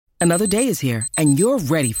Another day is here, and you're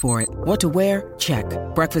ready for it. What to wear? Check.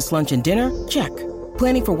 Breakfast, lunch, and dinner? Check.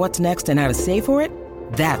 Planning for what's next and how to save for it?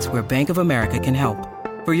 That's where Bank of America can help.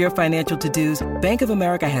 For your financial to-dos, Bank of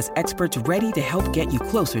America has experts ready to help get you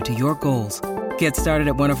closer to your goals. Get started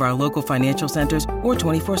at one of our local financial centers or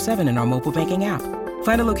 24/7 in our mobile banking app.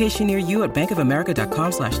 Find a location near you at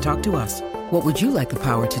bankofamerica.com/talktous. What would you like the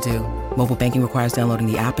power to do? Mobile banking requires downloading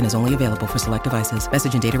the app and is only available for select devices.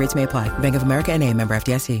 Message and data rates may apply. Bank of America N.A., member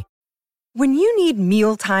FDIC. When you need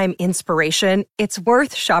mealtime inspiration, it's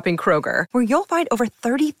worth shopping Kroger, where you'll find over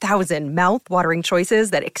 30,000 mouth-watering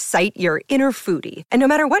choices that excite your inner foodie. And no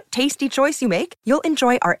matter what tasty choice you make, you'll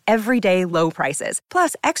enjoy our everyday low prices,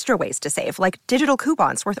 plus extra ways to save, like digital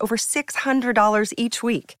coupons worth over $600 each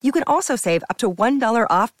week. You can also save up to $1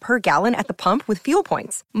 off per gallon at the pump with fuel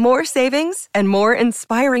points. More savings and more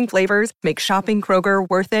inspiring flavors make shopping Kroger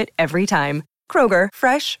worth it every time. Kroger,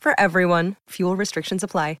 fresh for everyone. Fuel restrictions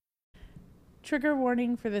apply. Trigger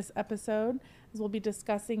warning for this episode, as we'll be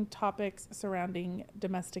discussing topics surrounding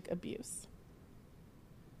domestic abuse.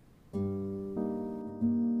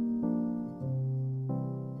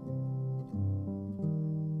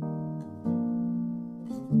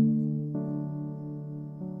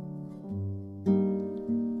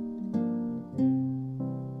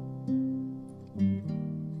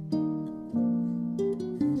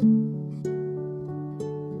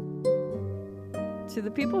 To the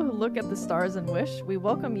people who look at the stars and wish, we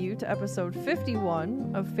welcome you to episode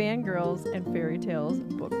 51 of Fangirls and Fairy Tales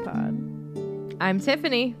Book Pod. I'm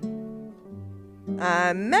Tiffany.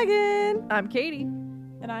 I'm Megan. I'm Katie.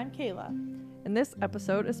 And I'm Kayla. And this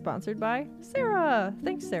episode is sponsored by Sarah.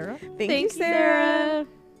 Thanks, Sarah. Thanks, Sarah.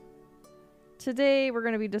 Today we're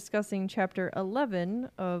going to be discussing chapter 11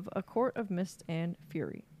 of A Court of Mist and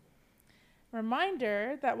Fury.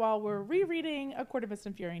 Reminder that while we're rereading A Court of Mist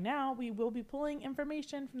and Fury now, we will be pulling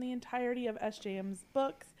information from the entirety of SJM's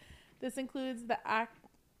books. This includes the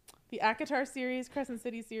ACOTAR series, Crescent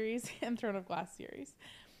City series, and Throne of Glass series.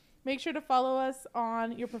 Make sure to follow us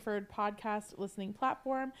on your preferred podcast listening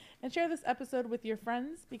platform and share this episode with your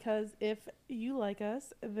friends, because if you like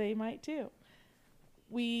us, they might too.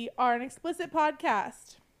 We are an explicit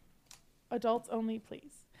podcast. Adults only,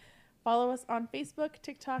 please. Follow us on Facebook,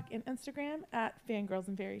 TikTok, and Instagram at Fangirls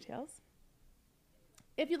and Fairy Tales.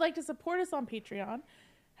 If you'd like to support us on Patreon,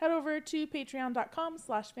 head over to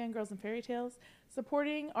patreon.com/Fangirls and Fairy Tales.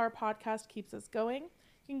 Supporting our podcast keeps us going. You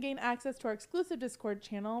can gain access to our exclusive Discord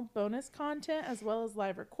channel, bonus content, as well as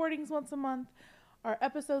live recordings once a month. Our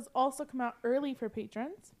episodes also come out early for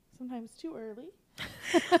patrons, sometimes too early.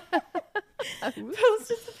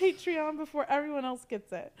 Posted to Patreon before everyone else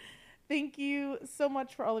gets it. Thank you so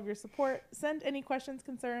much for all of your support. Send any questions,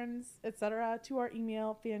 concerns, etc. to our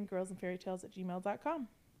email, fangirlsandfairytales@gmail.com.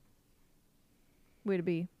 Way to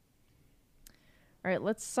be. All right,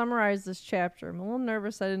 let's summarize this chapter. I'm a little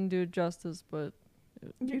nervous I didn't do it justice, but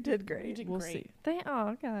You did great. You did we'll great. see.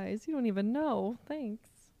 Oh, guys, you don't even know. Thanks.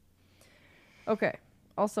 Okay.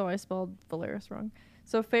 Also, I spelled Valeris wrong.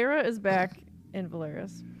 So Feyre is back in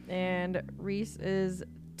Valeris, and Rhys is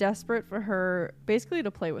desperate for her basically to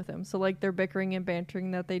play with him. So like they're bickering and bantering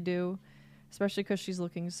that they do, especially because she's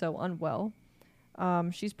looking so unwell.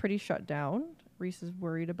 She's pretty shut down. Rhys is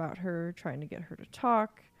worried about her, trying to get her to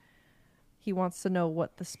talk. He wants to know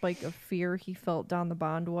what the spike of fear he felt down the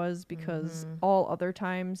bond was, because all other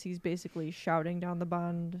times he's basically shouting down the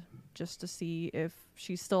bond just to see if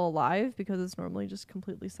she's still alive, because it's normally just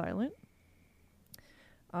completely silent.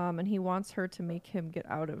 And he wants her to make him get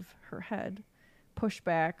out of her head, push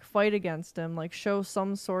back, fight against him, like show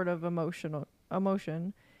some sort of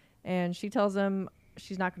emotion. And she tells him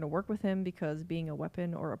she's not going to work with him because being a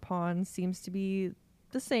weapon or a pawn seems to be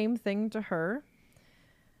the same thing to her.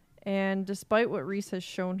 And despite what Rhys has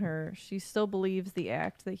shown her, she still believes the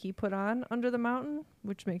act that he put on under the mountain,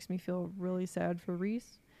 which makes me feel really sad for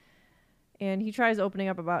Rhys. And he tries opening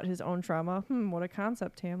up about his own trauma. What a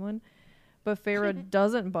concept, Tamlin. But Feyre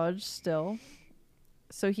doesn't budge still.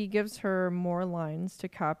 So he gives her more lines to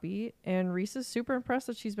copy, and Rhys is super impressed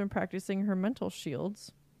that she's been practicing her mental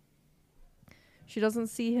shields. She doesn't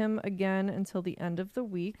see him again until the end of the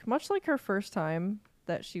week, much like her first time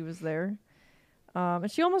that she was there.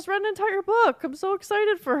 And she almost read an entire book. I'm so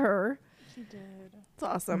excited for her. She did. It's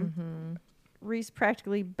awesome. Rhys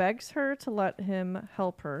practically begs her to let him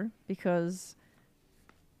help her, because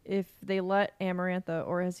if they let Amarantha,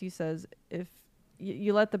 or as he says, if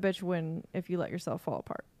you let the bitch win if you let yourself fall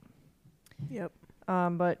apart. Yep.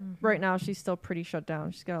 But right now she's still pretty shut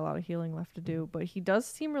down. She's got a lot of healing left to do. But he does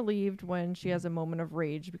seem relieved when she has a moment of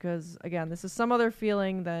rage, because, again, this is some other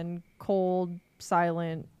feeling than cold,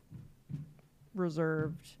 silent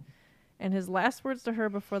reserved. And his last words to her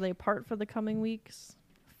before they part for the coming weeks,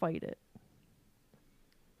 fight it.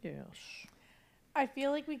 Yeah. I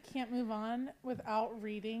feel like we can't move on without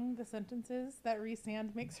reading the sentences that Rhys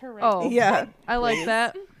makes her write. Oh, Yeah. I like please.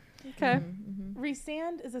 that. Okay. Rhys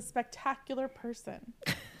is a spectacular person.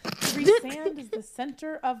 Rhys is the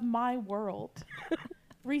center of my world.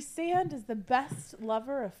 Rhys is the best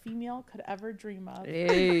lover a female could ever dream of.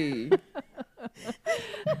 Hey.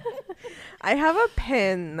 I have a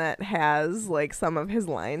pin that has like some of his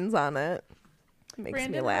lines on it. Makes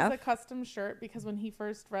Brandon me laugh. has a custom shirt because when he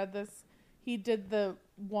first read this, he did the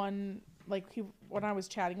one, like, when I was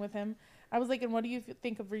chatting with him, I was like, and what do you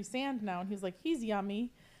think of Rhys now? And he was like, he's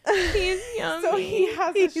yummy. He's yummy. So he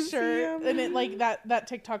has a He's shirt, yummy. and it like that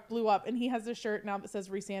TikTok blew up, and he has a shirt now that says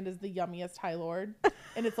Rhys is the yummiest High Lord,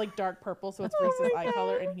 and it's like dark purple, so it's Rhys's eye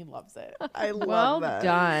color, and he loves it. I love Well that.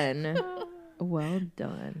 done. Well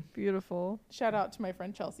done. Beautiful. Shout out to my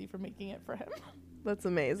friend Chelsea for making it for him. That's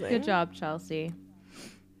amazing. Good job, Chelsea.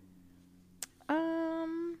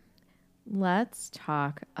 Let's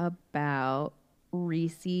talk about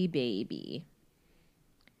Reese baby.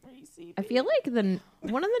 I feel like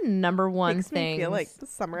one of the number one Makes things me feel like the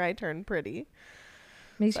summer I turned pretty.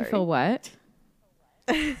 makes you Sorry. feel what?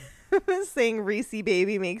 Saying Reese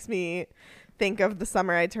baby makes me think of the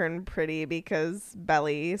summer I turned pretty because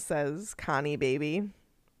Belly says Connie baby.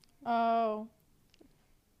 Oh,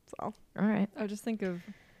 That's all. All right. I just think of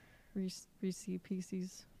Reese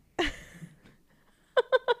Pieces. That's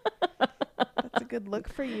a good look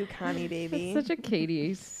for you, Connie baby. That's such a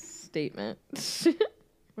Katie statement.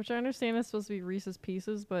 Which I understand is supposed to be Reese's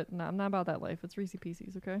Pieces, but no, I'm not about that life. It's Reese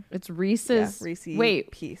Pieces, okay? It's Reese's. Yeah, Reese Wait,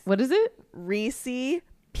 piece. what is it? Reese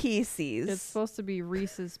Pieces. It's supposed to be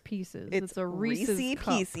Reese's Pieces. It's a Reese's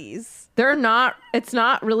cup. Pieces. They're not. It's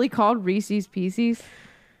not really called Reese's Pieces.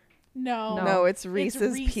 no. No, it's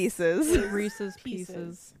Reese's Reese. Pieces. Reese's Pieces.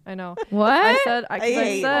 Pieces. I know. What? I said, I I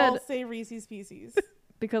hate- All said, say Reese's Pieces.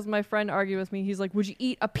 because my friend argued with me, he's like, would you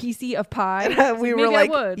eat a piece of pie? I was We were maybe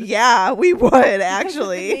like, I would. yeah, we would The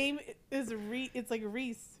actually. name is it's like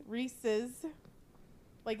Reese's.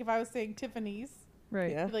 Like if I was saying Tiffany's,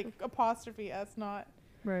 Right, Yeah. like apostrophe S, not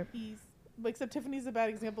right. E's. But except Tiffany's a bad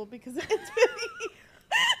example because it's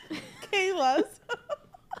Tiffany. Kayla's.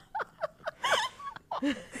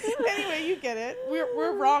 Anyway, you get it.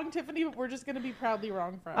 We're wrong, Tiffany, but we're just gonna be proudly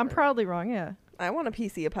wrong forever. I'm proudly wrong, yeah. I want a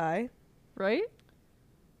piece of pie. Right?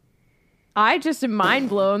 I just am mind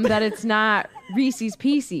blown that it's not Reese's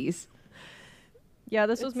Pieces. Yeah,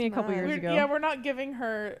 this was It's me a couple not. years ago. Yeah, we're not giving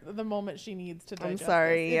her the moment she needs to digest.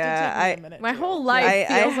 sorry, this. It did yeah, take me a minute My too. whole life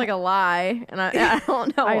I- feels like a lie, and I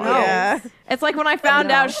don't know I why. know. Yeah. It's like when I found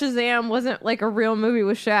know. out Shazam wasn't like a real movie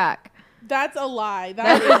with Shaq. That's a lie.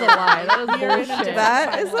 That is a lie. That is We are in a bullshit. different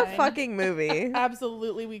That is a timeline. fucking movie.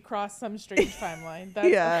 Absolutely, we crossed some strange timeline. That's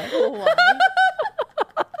Yeah. a whole lie.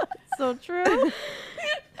 So true.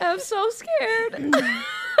 I'm so scared.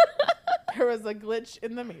 There was a glitch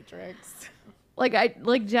in the Matrix.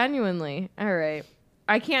 like genuinely. All right.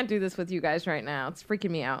 I can't do this with you guys right now. It's freaking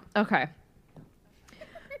me out. Okay.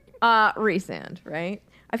 Resand, right?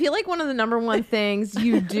 I feel like one of the number one things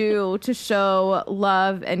you do to show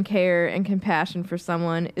love and care and compassion for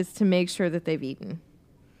someone is to make sure that they've eaten.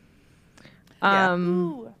 Yeah.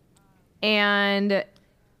 Ooh. And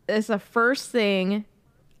it's the first thing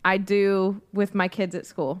I do with my kids at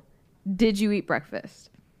school. Did you eat breakfast?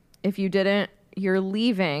 If you didn't, you're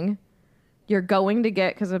leaving. You're going to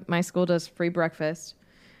get, because my school does free breakfast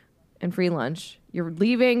and free lunch. You're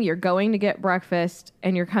leaving, you're going to get breakfast,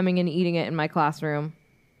 and you're coming and eating it in my classroom,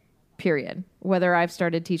 period. Whether I've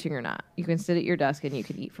started teaching or not. You can sit at your desk and you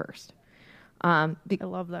can eat first. I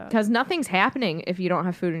love that. Because nothing's happening if you don't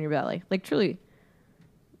have food in your belly. Like, truly,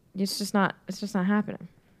 it's just not happening.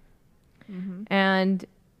 And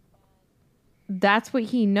that's what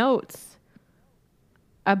he notes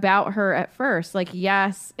about her at first. Like,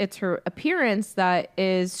 yes, it's her appearance that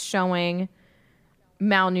is showing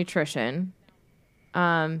malnutrition.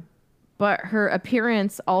 But her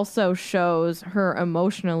appearance also shows her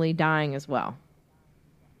emotionally dying as well.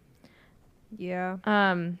 Yeah,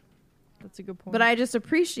 that's a good point. But I just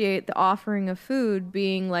appreciate the offering of food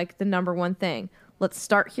being like the number one thing. Let's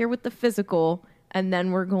start here with the physical, and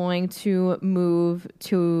then we're going to move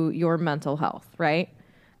to your mental health, right?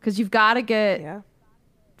 Because you've got to get Yeah.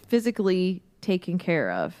 physically taken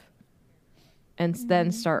care of and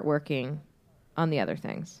then start working on the other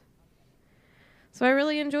things. So I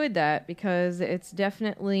really enjoyed that because it's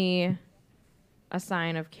definitely a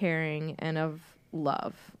sign of caring and of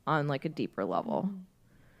love on like a deeper level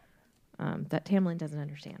that Tamlin doesn't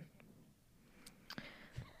understand.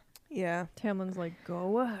 Yeah. Tamlin's like,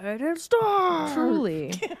 go ahead and start.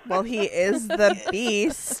 Truly. Well, he is the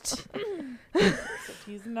beast.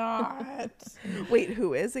 He's not. Wait,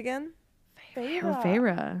 who is again?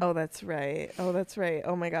 Feyre. Oh, that's right.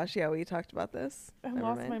 Oh my gosh, yeah, we talked about this. I Never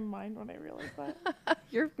lost mind. my mind when I realized that.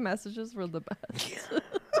 Your messages were the best.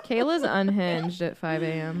 Kayla's unhinged at 5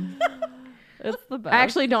 a.m. It's the best. I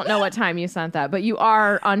actually don't know what time you sent that, but you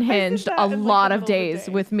are unhinged that a in, like, lot the of middle of the days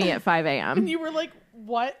day. with me at 5 And a.m. you were like,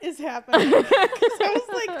 what is happening? 'Cause I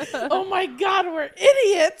was like, oh my God, we're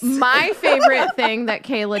idiots. My favorite thing that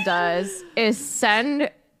Kayla does is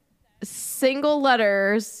send single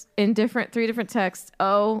letters in three different texts,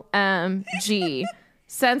 OMG,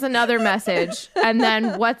 sends another message, and then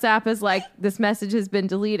WhatsApp is like, this message has been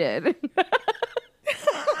deleted.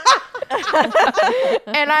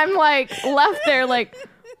 And I'm like left there like,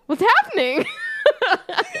 what's happening?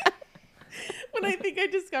 When I think I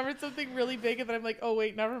discovered something really big and then I'm like, oh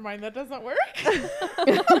wait, never mind, that doesn't work.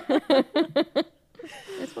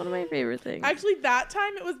 It's one of my favorite things. Actually, that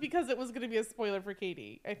time it was because it was going to be a spoiler for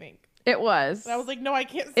Katie, I think. It was. And I was like, no, I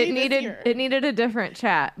can't say It needed a different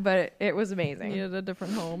chat, but it was amazing. needed a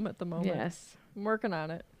different home at the moment. Yes. I'm working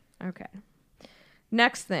on it. Okay.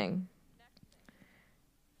 Next thing.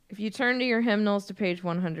 If you turn to your hymnals to page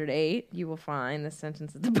 108, you will find the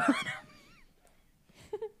sentence at the bottom.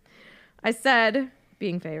 I said,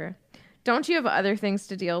 being Feyre, don't you have other things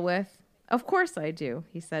to deal with? Of course I do,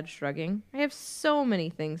 he said, shrugging. I have so many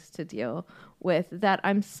things to deal with that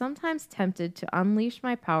I'm sometimes tempted to unleash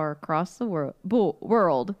my power across the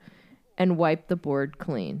world and wipe the board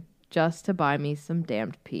clean, just to buy me some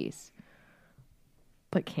damned peace.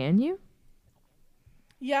 But can you?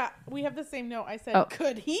 Yeah, we have the same note. I said, Oh.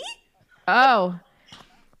 could he? Oh,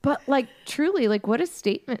 but like truly, like what a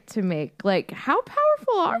statement to make. Like, how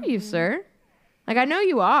powerful are you, sir? Like, I know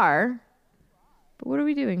you are, but what are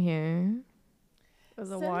we doing here? As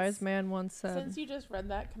a Since- wise man once said, Since you just read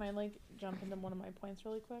that, can I like jump into one of my points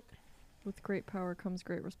really quick? with great power comes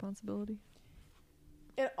great responsibility.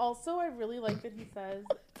 It also, I really like that he says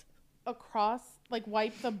across, like,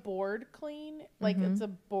 wipe the board clean. Like, it's a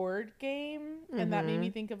board game. And that made me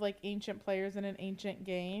think of, like, ancient players in an ancient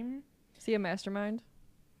game. Is he a mastermind?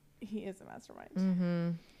 He is a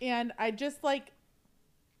mastermind. And I just, like,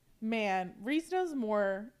 man, Rhys knows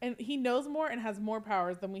more. And he knows more and has more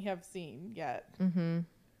powers than we have seen yet.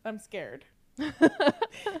 I'm scared.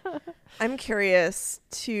 I'm curious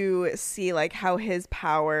to see like how his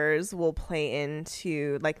powers will play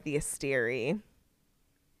into like the Asteri,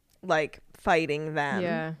 like fighting them.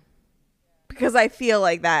 Yeah. Because I feel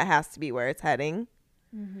like that has to be where it's heading.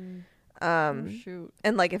 Oh, shoot.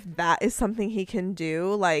 And like if that is something he can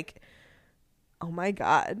do, like, oh my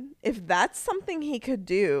God, if that's something he could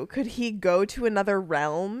do, could he go to another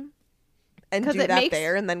realm and 'Cause do it that makes-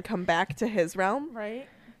 there and then come back to his realm? Right?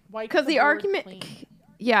 Wipe Because the board argument, clean.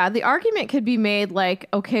 the argument could be made like,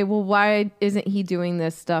 okay, well, why isn't he doing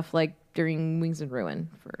this stuff like during Wings and Ruin,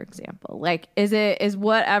 for example? Like, is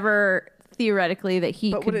whatever theoretically that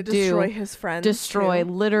he But could would it do destroy his friends? destroy too?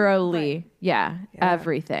 literally, Yeah.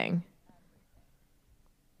 everything.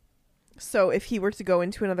 So if he were to go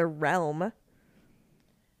into another realm,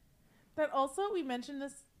 That also, we mentioned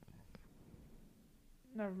this.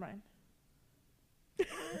 Never mind.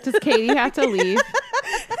 Does Katie have to leave?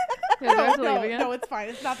 Yeah, do I have to leave No, again? no, it's fine.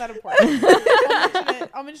 It's not that important.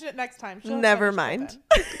 I'll mention it next time. She'll never finish mind.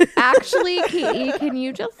 then. Actually, Katie, can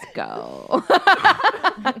you just go?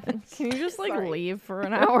 Can you just like Sorry. leave for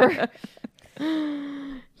an hour?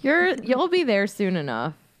 You'll be there soon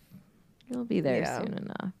enough. You'll be there Yeah. soon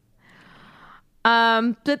enough.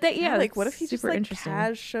 But that like what if he just super like interesting.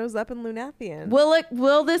 Kaz shows up in Lunathian?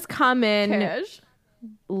 Will this come in Cash?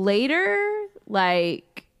 later?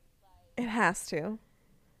 Like, It has to.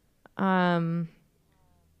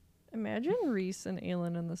 Imagine Rhys and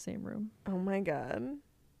Aelin in the same room. Oh my God.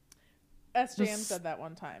 SJM said that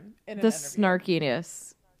one time in an the interview.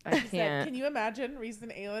 snarkiness. I He said, can't. can you imagine Rhys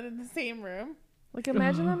and Aelin in the same room? Like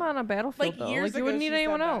imagine them on a battlefield Like, though. years Like you ago wouldn't need she said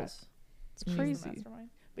anyone that. else. It's She's the crazy. mastermind.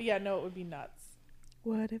 But yeah, no, it would be nuts.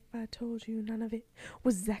 What if I told you none of it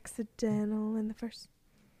was accidental in the first?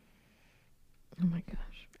 Oh my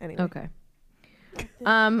gosh. Anyway. Okay.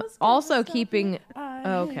 Also keeping.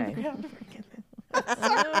 Okay.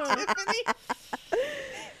 Sorry, Tiffany.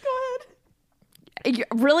 Go ahead.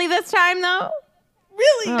 Really this time though?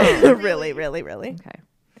 Really? Oh. really, really, really. Okay.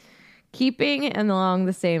 Keeping along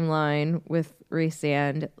the same line with Rhys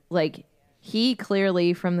and like he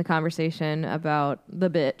clearly from the conversation about the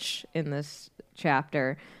bitch in this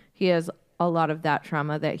chapter, he has a lot of that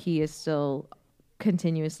trauma that he is still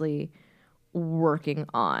continuously working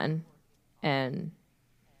on and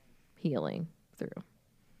healing through.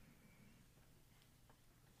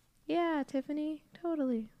 Yeah, Tiffany,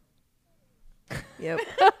 totally. Yep.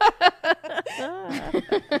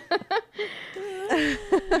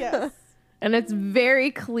 Yes. And it's very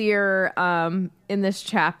clear in this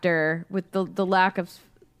chapter with the lack of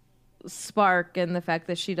spark and the fact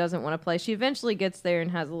that she doesn't want to play. She eventually gets there and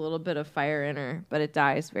has a little bit of fire in her, but it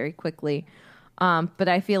dies very quickly. But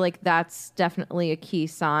I feel like that's definitely a key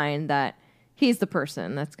sign that he's the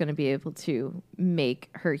person that's going to be able to make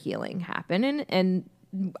her healing happen. And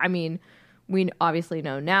I mean, we obviously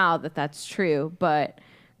know now that that's true, but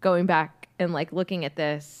going back and like looking at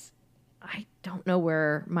this, I don't know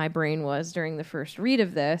where my brain was during the first read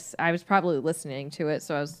of this. I was probably listening to it,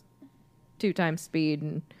 so I was 2 times speed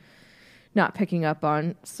and not picking up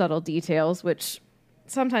on subtle details, which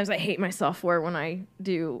sometimes I hate myself for when I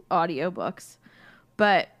do audiobooks.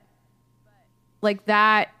 But like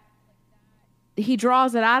that, he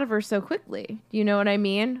draws it out of her so quickly. You know what I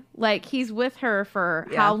mean? Like he's with her for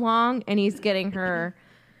how long, and he's getting her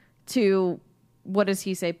to, what does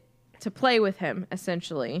he say? To play with him,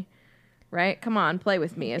 essentially. Right? Come on, play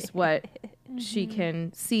with me is what she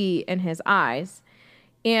can see in his eyes.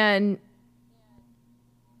 And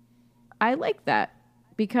I like that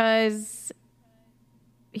because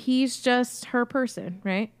he's just her person,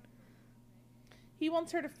 right? He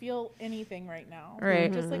wants her to feel anything right now.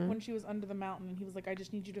 Right. Just like when she was under the mountain and he was like, I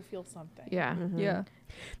just need you to feel something. Yeah. Yeah.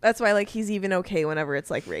 That's why, like, he's even okay whenever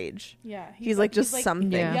it's like rage. Yeah. He's like, just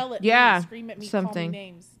something. Yeah. Yell at Yeah. me, scream at me, Something. call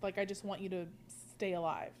me names. Like, I just want you to stay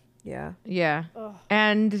alive. Yeah. Yeah. Ugh.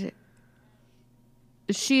 And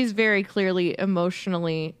she's very clearly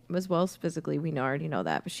emotionally, as well as physically, we already know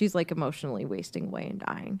that, but she's like emotionally wasting away and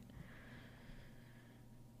dying.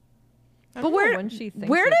 I But don't know when she thinks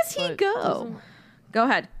where it, does he but go? doesn't- Go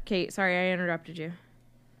ahead, Kate. Sorry, I interrupted you.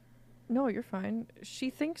 No, you're fine. She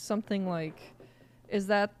thinks something like, is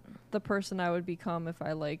that the person I would become if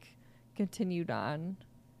I like continued on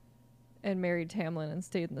and married Tamlin and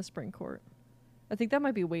stayed in the Spring Court? I think that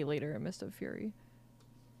might be way later in Mist of Fury.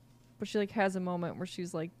 But she like has a moment where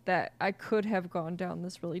she's like, that I could have gone down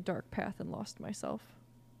this really dark path and lost myself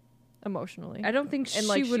emotionally. I don't think And she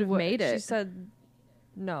like would have made She it. said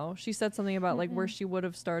no. She said something about like where she would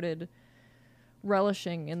have started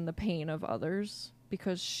relishing in the pain of others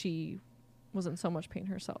because she was in so much pain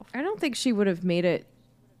herself. I don't think she would have made it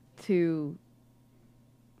to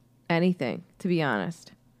anything, to be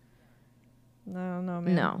honest. No,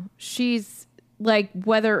 man. No. She's like,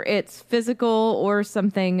 whether it's physical or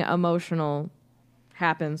something emotional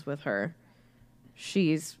happens with her,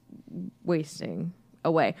 she's wasting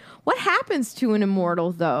away. What happens to an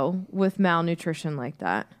immortal, though, with malnutrition like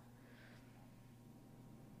that?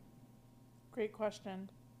 Great question.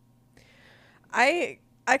 I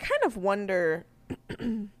kind of wonder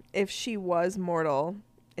if she was mortal,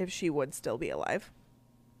 if she would still be alive.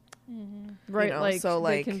 Right, know, like so, they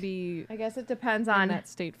like- can be I guess it depends in on that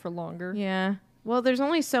state for longer. Yeah. Well, there's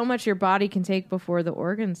only so much your body can take before the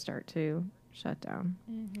organs start to shut down.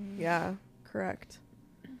 Yeah, correct.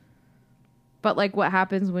 But like, what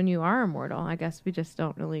happens when you are immortal? I guess we just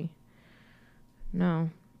don't really know.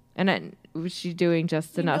 And was she doing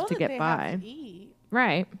just You enough know to that get they by? have to eat.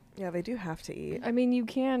 Right. Yeah, they do have to eat. I mean, you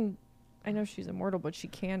can. I know she's immortal, but she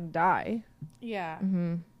can die. Yeah.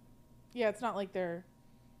 Mm-hmm. Yeah, it's not like they're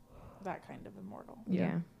that kind of immortal.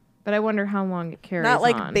 Yeah. But I wonder how long it carries Not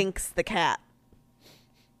like on. Binks the cat,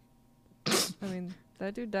 I mean,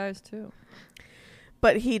 that dude dies too.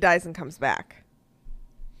 but he dies and comes back.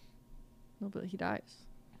 No, but he dies.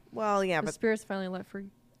 Well, yeah, The but spirit's finally let free.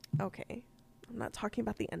 okay. I'm not talking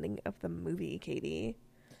about the ending of the movie, Katie.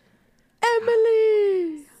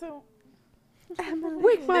 Emily! So,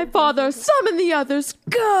 Wake my father, summon the others,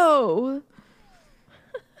 go!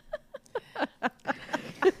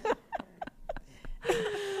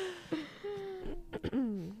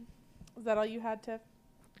 is that all you had, Tiff?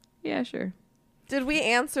 Yeah, sure. Did we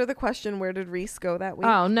answer the question, where did Rhys go that week?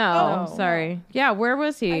 Oh, no. Oh. Sorry. Yeah, where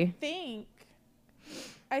was he?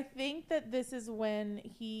 I think that this is when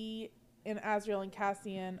he and Azrael and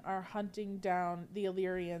Cassian are hunting down the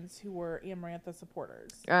Illyrians who were Amarantha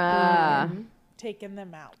supporters, taking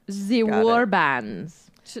them out, The Got it. war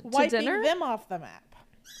bands. To wiping dinner? them off the map.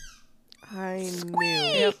 I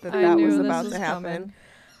knew that I that knew was this about was to happen. coming.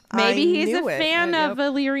 Maybe I he's a knew it. fan Yep. of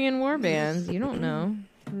Illyrian war bands. You don't know.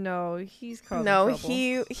 No, he's causing No,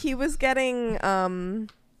 trouble. he was getting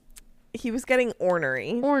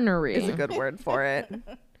ornery. Ornery. Is a good word for it. Look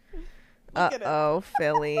at Uh-oh,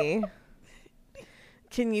 Philly.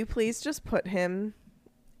 Can you please just put him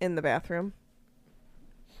in the bathroom?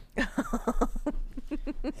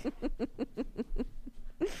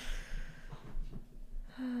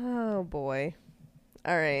 boy.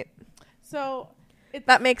 All right. So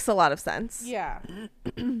That makes a lot of sense. yeah.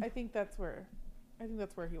 I think that's where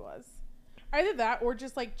he was. Either that or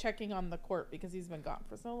just like checking on the court because he's been gone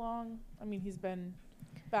for so long. I mean, he's been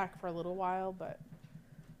back for a little while, but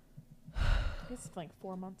it's like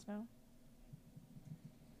 4 months now.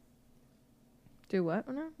 Do what?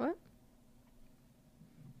 No, what?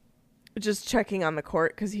 Just checking on the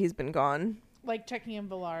court because he's been gone. Like checking in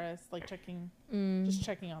Valaris, like checking, just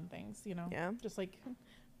checking on things, you know? Yeah. Just like,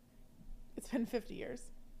 it's been 50 years.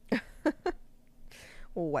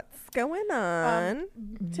 What's going on?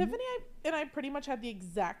 Tiffany and I pretty much had the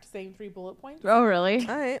exact same 3 bullet points. Oh, really?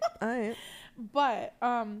 All right. But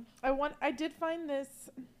I did find this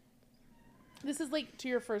is like to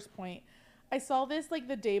your first point. I saw this like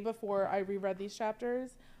the day before I reread these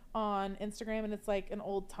chapters on Instagram, and it's like an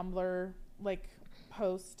old Tumblr like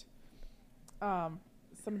post.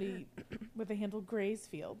 Somebody with the handle Gray's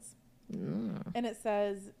Fields. And it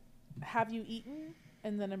says, "Have you eaten?"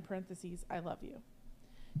 And then in parentheses, "I love you."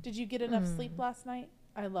 Did you get enough sleep last night?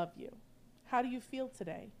 I love you. How do you feel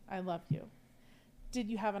today? I love you. Did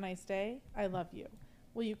you have a nice day? I love you.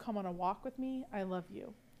 Will you come on a walk with me? I love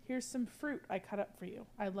you. Here's some fruit I cut up for you.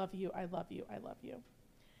 I love you. I love you. I love you.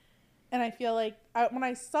 And I feel like when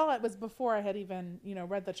I saw it was before I had even,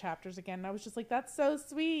 read the chapters again. And I was just like, that's so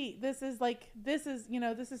sweet. This is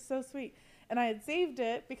so sweet. And I had saved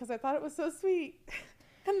it because I thought it was so sweet.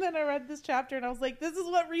 And then I read this chapter and I was like, this is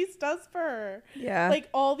what Rhys does for her. Yeah. Like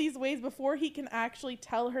all these ways before he can actually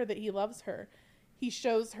tell her that he loves her. He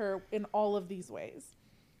shows her in all of these ways.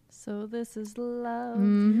 So this is love.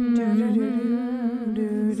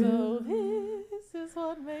 So this is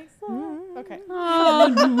what makes love. Okay.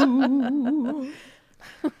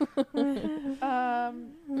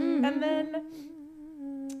 And then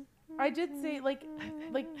I did say like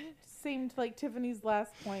same to like Tiffany's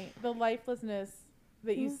last point, the lifelessness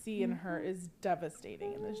that you see in her is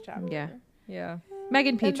devastating in this chapter. Yeah.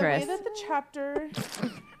 Megan And the way Petras. that the chapter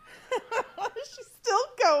she's still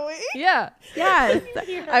going. Yeah. Yes.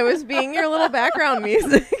 I was being your little background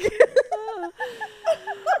music.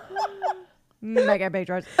 Megan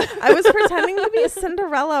Petras. I was pretending to be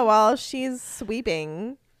Cinderella while she's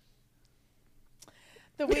sweeping.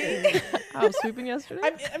 The way I was sweeping yesterday.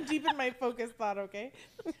 I'm deep in my focus thought, okay?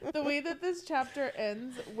 The way that this chapter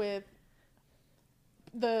ends with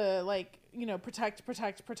the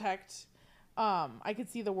protect. I could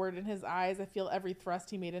see the word in his eyes. I feel every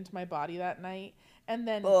thrust he made into my body that night. And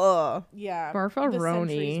then yeah, Barfaroni. the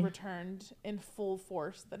sentries returned in full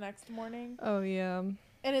force the next morning. Oh, yeah.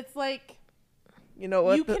 And it's like, You know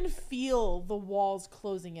what? you can feel the walls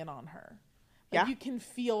closing in on her. Like, Yeah. you can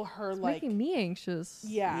feel her It's like making me anxious.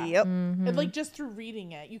 yeah. Yep. And like just through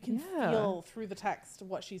reading it, you can Yeah. feel through the text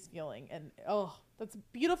what she's feeling, and that's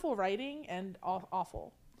beautiful writing and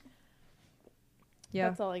awful. Yeah.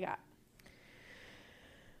 That's all I got.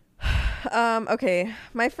 Okay.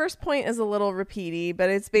 My first point is a little repeaty, but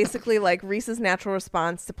it's basically like Rhys's natural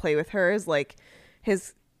response to play with her is like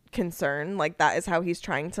his concern. Like that is how he's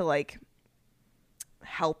trying to like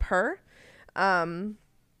help her.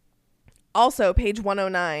 Also, page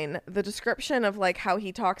 109, the description of like how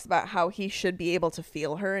he talks about how he should be able to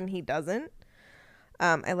feel her and he doesn't.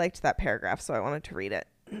 I liked that paragraph, so I wanted to read it.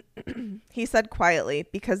 He said quietly,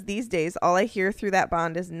 because these days all I hear through that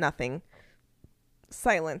bond is nothing.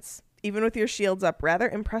 Silence. Even with your shields up rather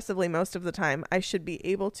impressively most of the time, I should be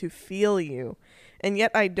able to feel you. And yet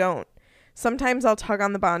I don't. Sometimes I'll tug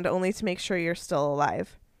on the bond only to make sure you're still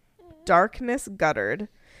alive. Darkness guttered.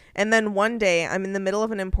 And then one day I'm in the middle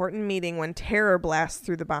of an important meeting when terror blasts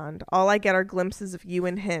through the bond. All I get are glimpses of you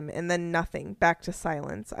and him, and then nothing. Back to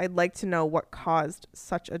silence. I'd like to know what caused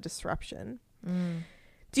such a disruption.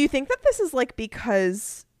 Do you think that this is like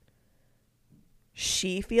because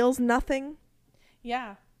she feels nothing?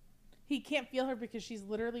 Yeah. He can't feel her because she's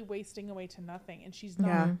literally wasting away to nothing, and she's not.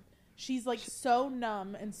 Yeah. She's like so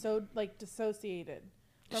numb and so like dissociated.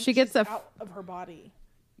 She gets she's out of her body.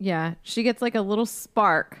 Yeah, she gets like a little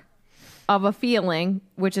spark of a feeling,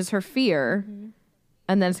 which is her fear,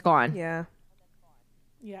 and then it's gone. Yeah.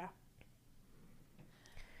 Yeah.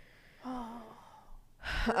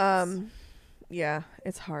 Yeah,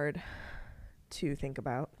 it's hard to think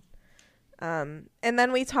about. And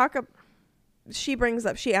then we talk she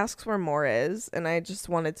asks where Moore is, and I just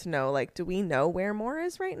wanted to know, like, do we know where Moore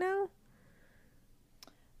is right now?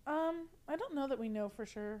 I don't know that we know for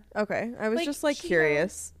sure. Okay, I was Like, just like she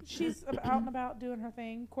curious. She's out and about doing her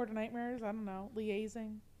thing, court of nightmares. I don't know,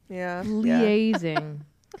 liaising. Yeah. Liaising.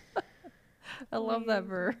 I love that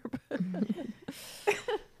verb.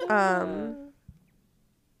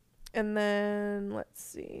 And then let's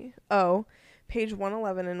see. Oh, page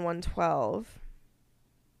 111 and 112.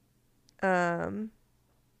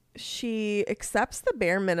 She accepts the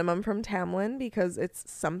bare minimum from Tamlin because it's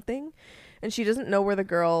something, and she doesn't know where the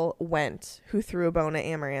girl went who threw a bone at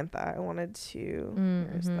Amarantha. I wanted to.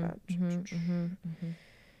 Where's that?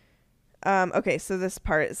 Okay, so this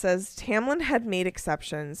part, it says, Tamlin had made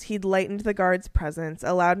exceptions. He'd lightened the guard's presence,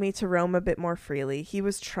 allowed me to roam a bit more freely. He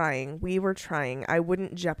was trying. We were trying. I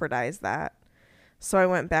wouldn't jeopardize that. So I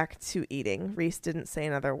went back to eating. Rhys didn't say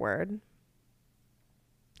another word.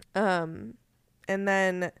 And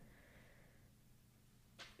then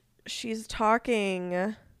she's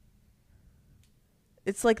talking.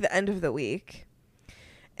 It's like the end of the week.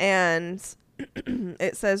 And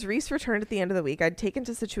it says, Rhys returned at the end of the week. I'd taken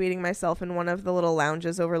to situating myself in one of the little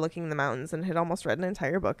lounges overlooking the mountains and had almost read an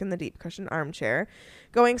entire book in the deep cushioned armchair,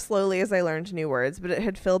 going slowly as I learned new words, but it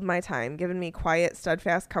had filled my time, given me quiet,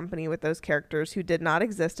 steadfast company with those characters who did not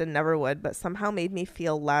exist and never would, but somehow made me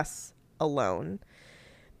feel less alone.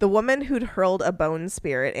 The woman who'd hurled a bone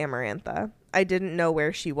spear at Amarantha. I didn't know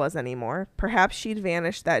where she was anymore. Perhaps she'd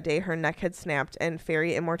vanished that day her neck had snapped and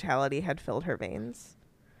fairy immortality had filled her veins.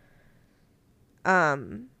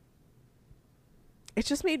 It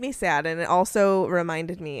just made me sad, and it also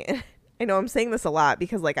reminded me, I know I'm saying this a lot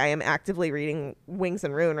because like I am actively reading Wings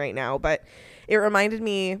and Ruin right now, but it reminded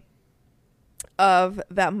me of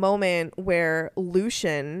that moment where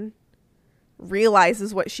Lucian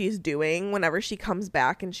realizes what she's doing whenever she comes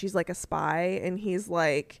back and she's like a spy, and he's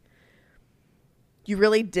like, you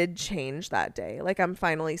really did change that day. Like, I'm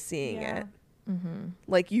finally seeing it. Mm-hmm.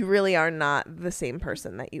 Like, you really are not the same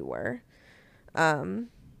person that you were.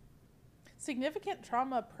 Significant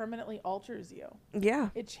trauma permanently alters you. Yeah.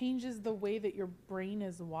 It changes the way that your brain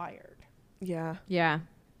is wired. Yeah. Yeah.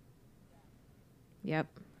 Yep.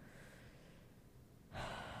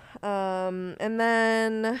 And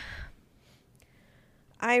then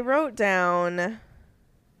I wrote down,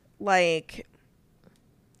 like,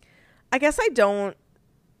 I guess I don't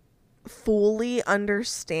fully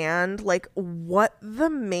understand, like, what the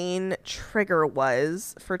main trigger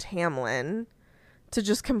was for Tamlin to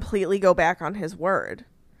just completely go back on his word.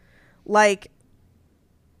 Like,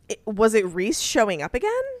 was it Rhys showing up again?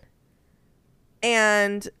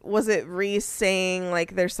 And was it Rhys saying,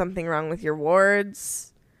 like, there's something wrong with your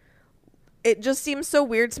wards? It just seems so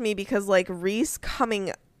weird to me because, like, Rhys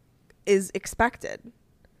coming is expected.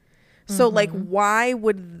 So, like, why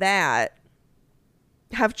would that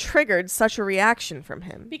have triggered such a reaction from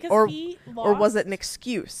him? Because or was it an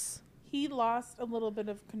excuse? He lost a little bit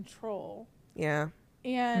of control. Yeah.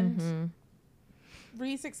 And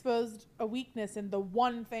Rhys exposed a weakness in the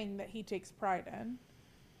one thing that he takes pride in.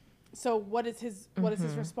 So what is his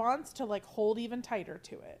response? To like hold even tighter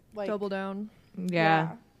to it, like double down.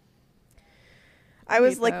 Yeah. I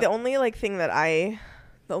was like the only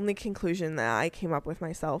conclusion that I came up with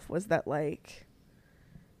myself was that like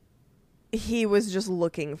he was just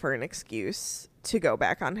looking for an excuse to go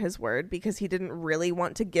back on his word because he didn't really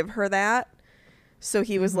want to give her that. So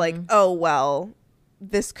he was like, oh, well,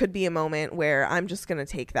 this could be a moment where I'm just going to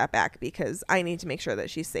take that back because I need to make sure that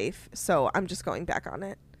she's safe. So I'm just going back on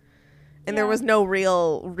it. And there was no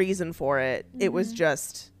real reason for it. It was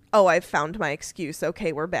just, oh, I've found my excuse.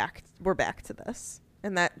 Okay, we're back to this.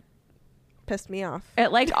 And that pissed me off.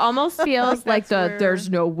 It like almost feels like there's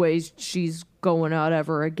no way she's going out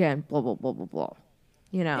ever again. Blah, blah, blah, blah, blah.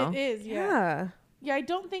 You know? It is, yeah. Yeah, I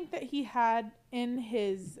don't think that he had in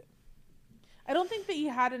his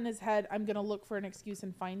head, I'm going to look for an excuse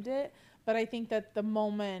and find it. But I think that the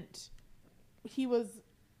moment he was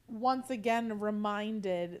once again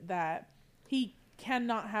reminded that he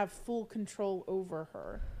cannot have full control over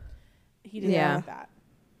her, he didn't have that.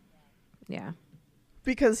 Yeah.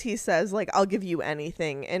 Because he says, like, I'll give you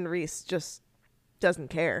anything. And Rhys just doesn't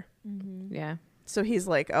care. Mm-hmm. Yeah. So he's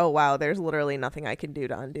like, oh, wow, there's literally nothing I can do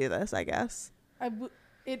to undo this, I guess. I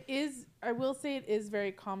will say it is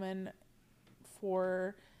very common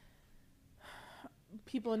for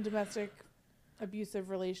people in domestic abusive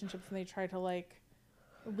relationships when they try to like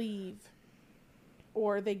leave,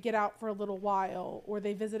 or they get out for a little while, or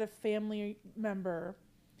they visit a family member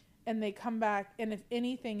and they come back, and if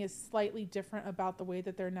anything is slightly different about the way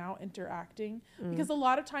that they're now interacting, because a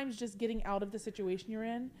lot of times just getting out of the situation you're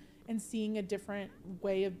in and seeing a different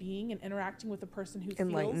way of being and interacting with a person who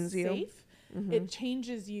feels safe, it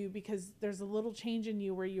changes you, because there's a little change in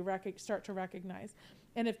you where you start to recognize.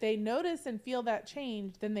 And if they notice and feel that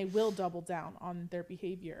change, then they will double down on their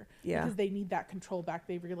behavior because they need that control back.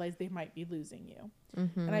 They realize they might be losing you.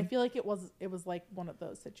 And I feel like it was like one of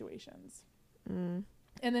those situations.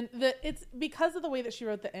 And then it's because of the way that she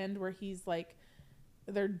wrote the end where he's like,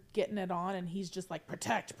 they're getting it on and he's just like,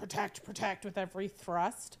 protect with every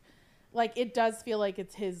thrust. Like, it does feel like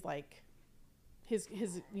it's his, like, his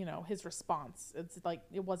his response. It's like,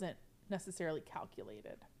 it wasn't necessarily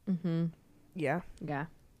calculated. Mm-hmm. Yeah. Yeah.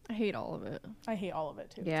 I hate all of it. I hate all of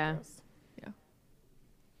it too. Yeah. It's gross.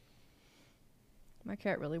 My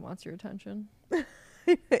cat really wants your attention.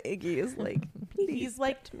 Iggy is like, He's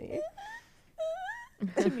like to me.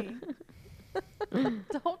 to me.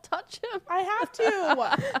 Don't touch him. I have to.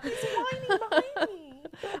 He's whining behind me.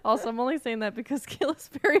 Also, I'm only saying that because Kayla's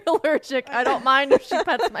very allergic. I don't mind if she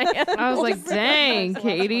pets my hand. I was like, dang,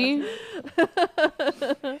 Katie.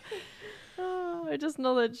 I just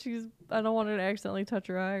know that I don't want her to accidentally touch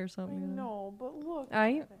her eye or I something. know, but look.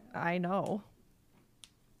 I know.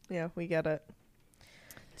 Yeah, we get it.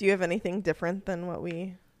 Do you have anything different than what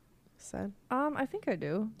we said? I think I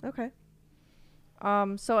do. Okay.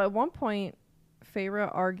 So at one point, Feyre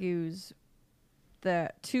argues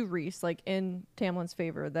that to Rhys, like in Tamlin's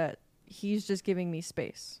favor, that he's just giving me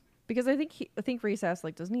space. Because I think Rhys asked,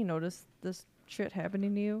 like, doesn't he notice this shit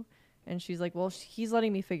happening to you? And she's like, well, he's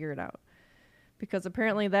letting me figure it out. Because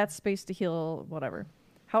apparently that's space to heal, whatever.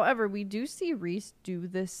 However, we do see Rhys do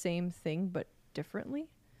this same thing, but differently.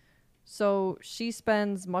 So she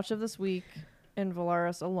spends much of this week in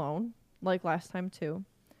Velaris alone, like last time too,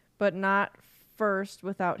 but not first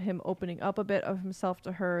without him opening up a bit of himself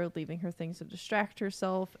to her, leaving her things to distract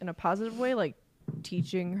herself in a positive way, like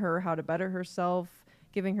teaching her how to better herself,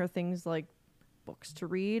 giving her things like books to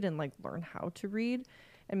read and like learn how to read,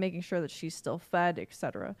 and making sure that she's still fed,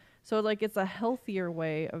 etc. So like it's a healthier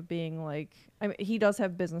way of being like, I mean, he does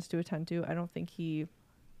have business to attend to. I don't think he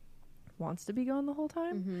wants to be gone the whole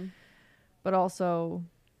time. Mm-hmm. But also,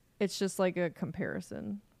 it's just like a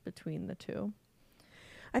comparison between the two.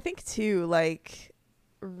 I think too, like,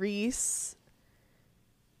 Rhys,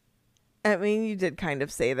 I mean, you did kind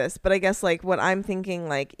of say this, but I guess like what I'm thinking,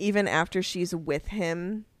 like, even after she's with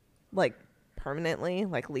him, like permanently,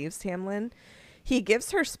 like leaves Tamlin, he gives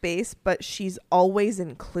her space, but she's always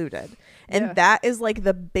included. And Yeah. that is like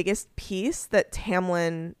the biggest piece that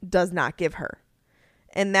Tamlin does not give her.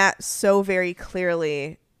 And that so very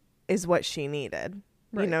clearly is what she needed.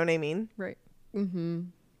 Right. You know what I mean? Right. Mm-hmm.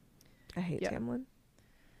 I hate Yeah. Tamlin.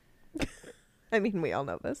 I mean, we all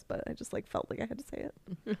know this, but I just like felt like I had to say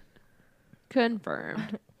it.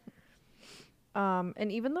 Confirmed.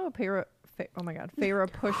 And even though Feyre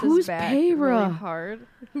pushes Who's back Feyre? really hard.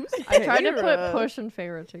 I tried to put Feyre? push and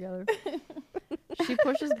Feyre together. She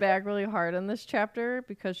pushes back really hard in this chapter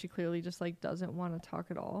because she clearly just like doesn't want to talk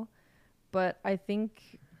at all. But I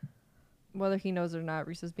think whether he knows it or not,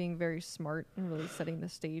 Rhys is being very smart and really setting the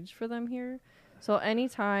stage for them here. So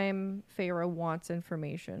anytime Feyre wants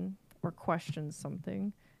information or questions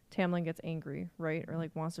something, Tamlin gets angry, right? Or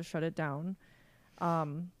like wants to shut it down.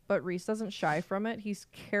 But Rhys doesn't shy from it. He's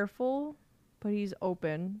careful, but he's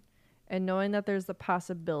open. And knowing that there's the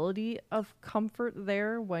possibility of comfort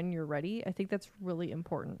there when you're ready, I think that's really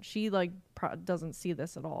important. She like doesn't see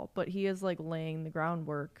this at all, but he is like laying the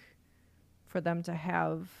groundwork for them to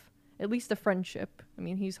have at least a friendship. I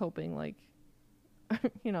mean, he's hoping like,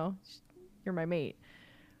 you know, you're my mate.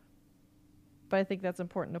 But I think that's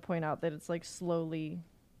important to point out that it's like slowly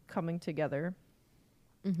coming together.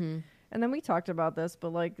 Mm-hmm. And then we talked about this,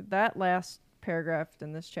 but like that last paragraph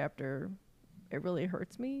in this chapter, it really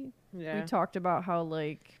hurts me. Yeah. We talked about how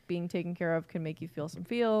like being taken care of can make you feel some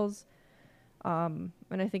feels. And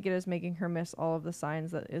I think it is making her miss all of the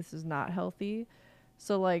signs that this is not healthy.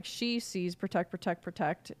 So like she sees protect.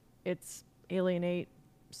 It's alienate,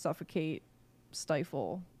 suffocate,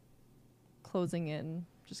 stifle, closing in,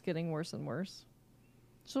 just getting worse and worse.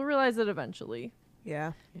 She'll realize it eventually.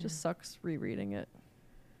 Yeah. It just sucks rereading it.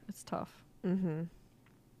 It's tough. Mm-hmm.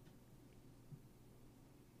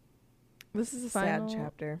 This is a Final- sad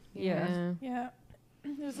chapter. Yeah. Yeah.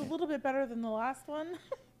 It was a little bit better than the last one,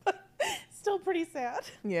 but still pretty sad.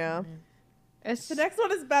 Yeah. It's The next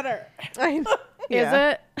one is better. Is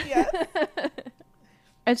Yeah. it? Yes.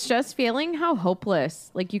 It's just feeling how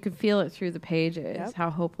hopeless. Like you can feel it through the pages. Yep. How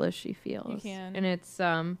hopeless she feels. You can. And it's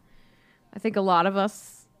I think a lot of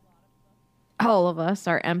us, all of us,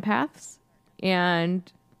 are empaths, and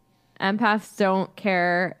empaths don't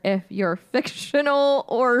care if you're fictional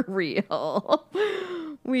or real.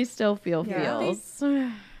 We still feel Yeah. feels.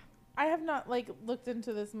 I have not like looked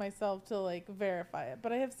into this myself to like verify it,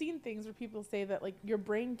 but I have seen things where people say that like your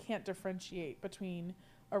brain can't differentiate between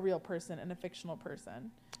a real person and a fictional person.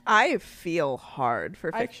 I feel hard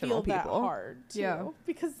for fictional I feel people. that hard too, Yeah.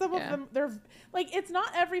 because some Yeah. of them they're like it's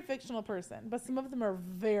not every fictional person, but some of them are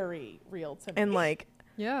very real to me. And like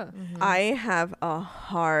Yeah. I have a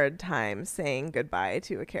hard time saying goodbye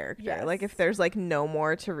to a character. Yes. Like if there's like no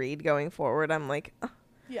more to read going forward, I'm like, "Ugh."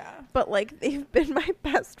 Yeah. But like they've been my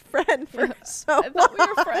best friend for so I thought we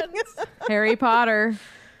were long. friends. Harry Potter.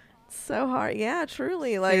 So hard. Yeah,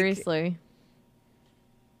 truly. Like Seriously.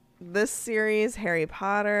 this series, Harry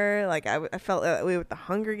Potter, like I felt that way with the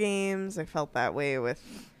Hunger Games. I felt that way with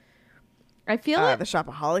I feel the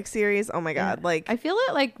Shopaholic series. Oh my God. Like I feel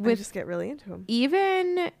it like I with just get really into them.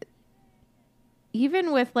 even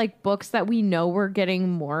with like books that we know we're getting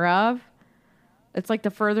more of, it's like the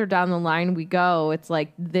further down the line we go, it's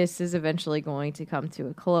like this is eventually going to come to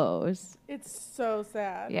a close. It's so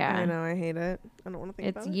sad. Yeah. I know, I hate it. I don't want to think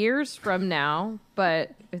It's about it. years from now,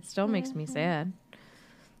 but it still makes me sad.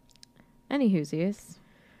 Anywhoosies.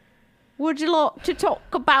 Would you like to talk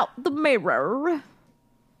about the mirror?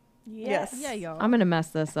 Yes. Yeah, y'all. I'm going to mess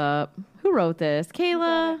this up. Who wrote this?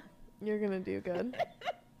 Kayla? You're going to do good.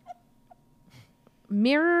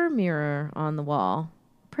 Mirror, mirror on the wall.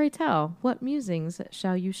 Pray tell, what musings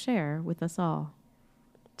shall you share with us all?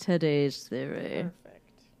 Today's theory.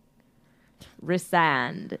 Perfect.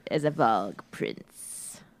 Rhys is a Vogue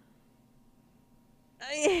prince.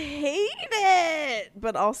 I hate it.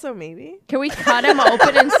 But also maybe. Can we cut him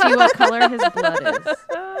open and see what color his blood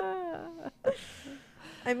is?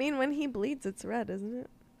 I mean, when he bleeds, it's red, isn't it?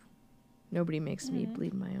 Nobody makes me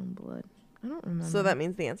bleed my own blood. I don't remember. So that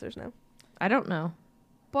means the answer's no. I don't know.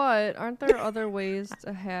 But aren't there other ways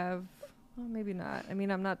to have... Well, maybe not. I mean,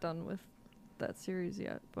 I'm not done with that series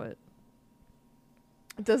yet, but...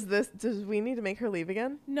 Does we need to make her leave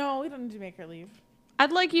again? No, we don't need to make her leave.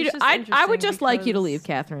 I'd like you It's to. just I would interesting just like you to because- leave,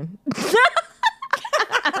 Catherine.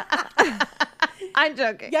 I'm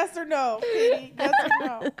joking. Yes or no, Katie? Yes or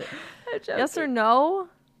no? Yes or no?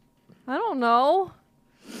 I don't know.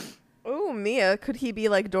 Ooh, Mia, could he be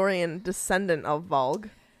like Dorian, descendant of Vogue?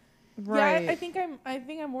 Right. Yeah, I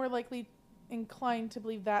think I'm more likely inclined to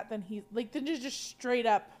believe that than just straight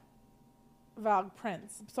up Valg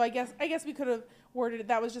Prince. So I guess we could have worded it.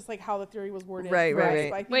 That was just like how the theory was worded. Right. So I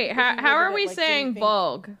think Wait, if how we are worded we it, like, do you saying think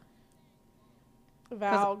Vogue?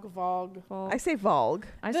 Vogue. Well, I say Vogue.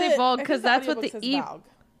 I say Vogue I because think that's what audiobook the says E. Vogue.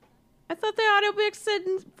 I thought the audiobook said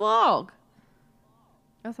Vogue.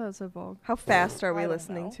 I thought it said Vogue. How fast are we I don't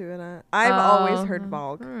listening know. to it at? I've always heard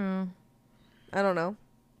Vogue. Hmm. I don't know.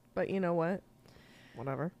 But you know what?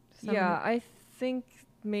 Whatever. Yeah, I think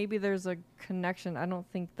maybe there's a connection. I don't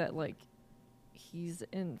think that, like, he's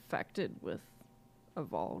infected with a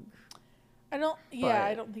Vogue. I don't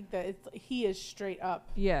think that he is straight up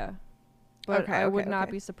Yeah. But Okay, I would okay, not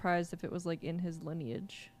okay. be surprised if it was, like, in his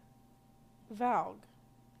lineage. Valg.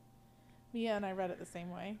 Mia and I read it the same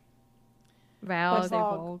way. Vogue.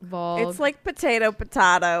 Vogue. Vogue. It's like potato.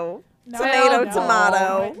 Now Tomato, I know.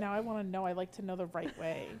 tomato. Now I want to know. I like to know the right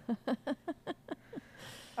way.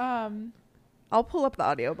 I'll pull up the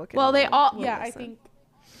audiobook. in Well, a they moment. all- We'll Yeah, I listen. think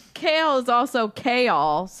Kale is also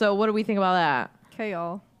Kale. So what do we think about that?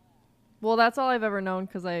 Kale. Well, that's all I've ever known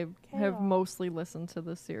because I have Kale. mostly listened to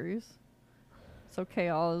this series. So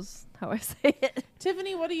Kale is how I say it.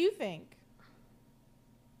 Tiffany, what do you think?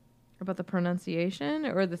 About the pronunciation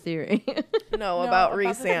or the theory? No, about the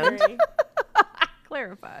Rhys. theory.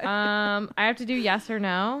 Clarify. I have to do yes or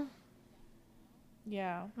no.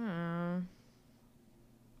 Yeah. I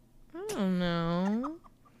don't know.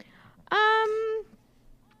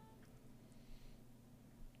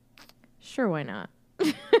 Sure, why not?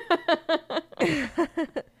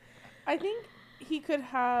 I think he could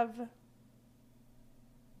have.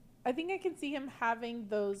 I think I can see him having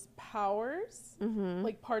those powers,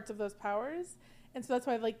 like parts of those powers, and so that's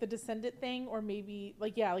why like the descendant thing, or maybe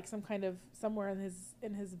like like some kind of somewhere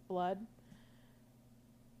in his blood.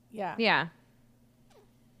 Yeah. Yeah.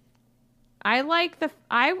 I like the.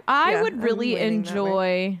 I Yeah, would I'm really leaning that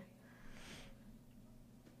way. enjoy.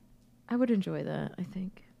 I would enjoy that. I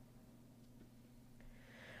think.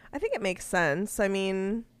 I think it makes sense. I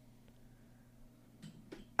mean,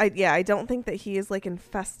 I don't think that he is like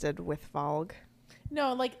infested with Vogue.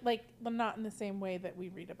 No, like not in the same way that we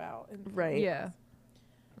read about. Right. Yeah.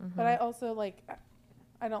 But I also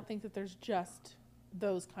I don't think that there's just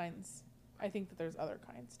those kinds. I think that there's other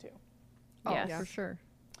kinds too. Oh, Yes. for sure.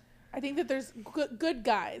 I think that there's good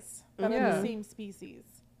guys that are Yeah. the same species.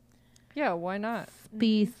 Yeah, why not?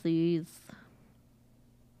 Species.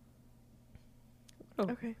 Oh.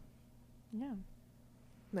 Okay. Yeah,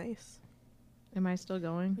 Nice. Am I still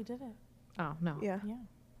going? we did it. Oh no. Yeah. Yeah.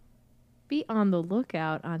 Be on the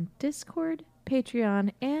lookout on Discord,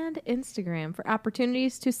 Patreon, and Instagram for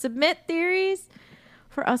opportunities to submit theories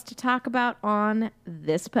for us to talk about on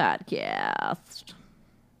this podcast.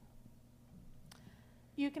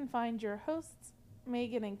 You can find your hosts,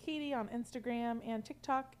 Megan and Katie, on Instagram and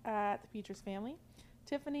TikTok at The Peters Family.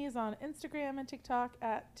 Tiffany is on Instagram and TikTok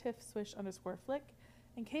at tiffswish_flick.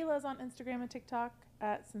 And Kayla is on Instagram and TikTok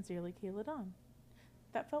at Sincerely Kayla Dawn.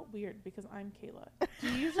 That felt weird because I'm Kayla. Do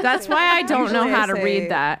you usually That's say why that? I don't know Usually how I to say-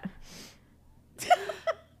 read that.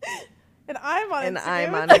 And I'm on And Instagram.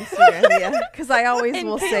 I'm on Instagram, yeah. Because I always And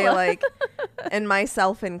will say, Kayla. like, and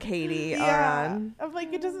myself and Katie are on. I'm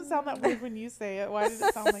like, it doesn't sound that weird when you say it. Why did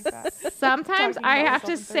it sound like that? Sometimes Talking I about have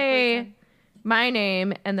to yourself in third say person. my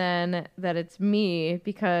name and then that it's me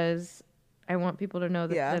because I want people to know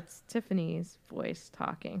that Yeah. that's Tiffany's voice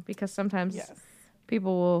talking. Because sometimes Yes.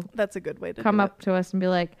 people will That's a good way to come do up to us and be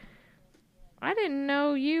like, I didn't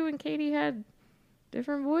know you and Katie had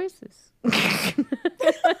different voices.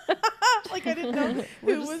 Like I didn't know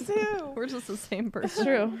who was who. We're just the same It's person.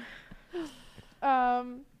 true.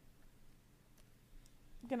 I'm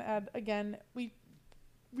gonna add again, we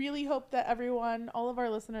really hope that everyone, all of our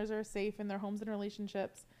listeners, are safe in their homes and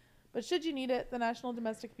relationships. But should you need it, the National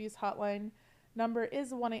Domestic Abuse Hotline number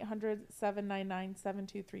is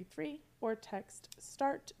 1-800-799-7233 or text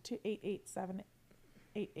START to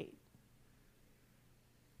 88788.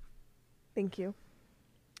 Thank you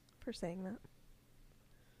for saying that.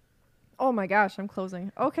 Oh my gosh, I'm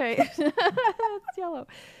closing. Okay. It's yellow.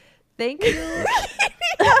 Thank you.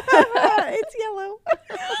 It's yellow.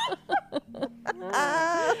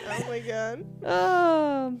 Oh my god.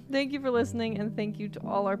 Thank you for listening, and thank you to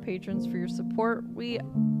all our patrons for your support. We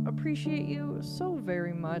appreciate you so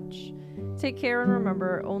very much. Take care, and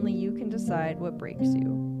remember, only you can decide what breaks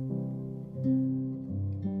you.